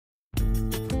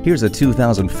Here's a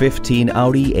 2015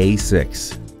 Audi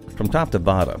A6. From top to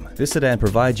bottom, this sedan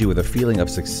provides you with a feeling of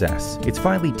success. Its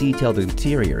finely detailed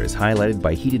interior is highlighted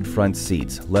by heated front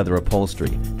seats, leather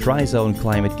upholstery, tri-zone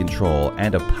climate control,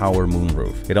 and a power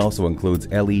moonroof. It also includes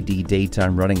LED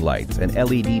daytime running lights and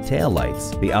LED tail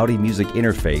lights, the Audi Music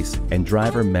interface, and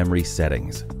driver memory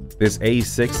settings. This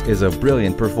A6 is a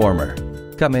brilliant performer.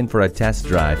 Come in for a test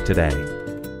drive today.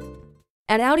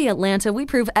 At Audi Atlanta, we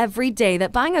prove every day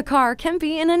that buying a car can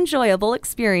be an enjoyable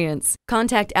experience.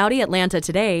 Contact Audi Atlanta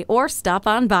today or stop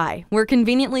on by. We're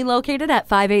conveniently located at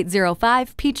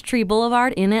 5805 Peachtree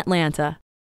Boulevard in Atlanta.